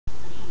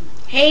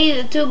Hey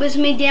YouTube, it's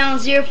me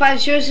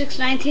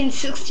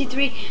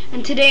Daniel05061963,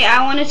 and today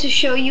I wanted to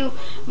show you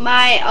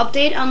my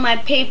update on my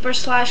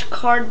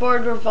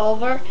paper/cardboard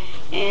revolver,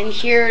 and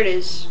here it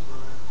is.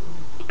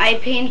 I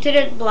painted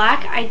it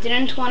black. I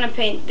didn't want to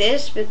paint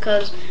this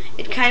because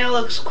it kind of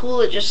looks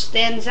cool. It just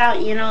stands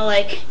out, you know,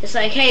 like it's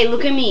like, hey,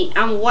 look at me,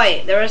 I'm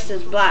white, the rest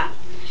is black.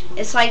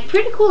 It's like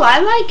pretty cool. I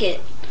like it.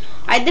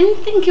 I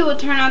didn't think it would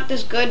turn out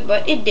this good,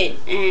 but it did,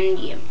 and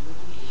yeah.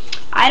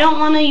 I don't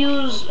want to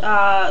use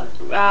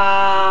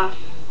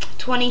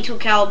 22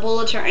 cal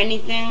bullets or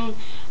anything.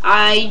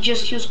 I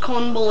just use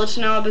cone bullets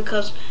now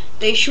because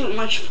they shoot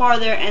much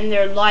farther and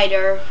they're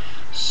lighter.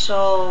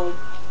 So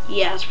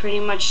yeah, it's pretty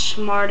much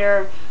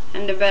smarter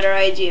and a better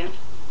idea.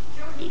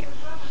 Yeah.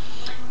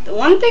 The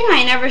one thing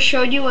I never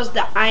showed you was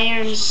the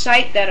iron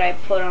sight that I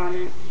put on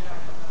it.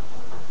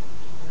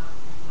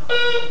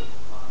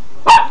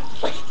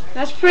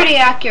 That's pretty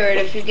accurate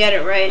if you get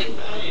it right.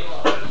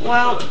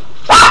 Well,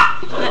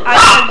 I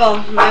gotta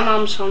go. My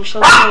mom's home.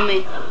 She'll kill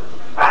me.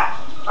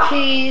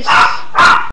 Peace.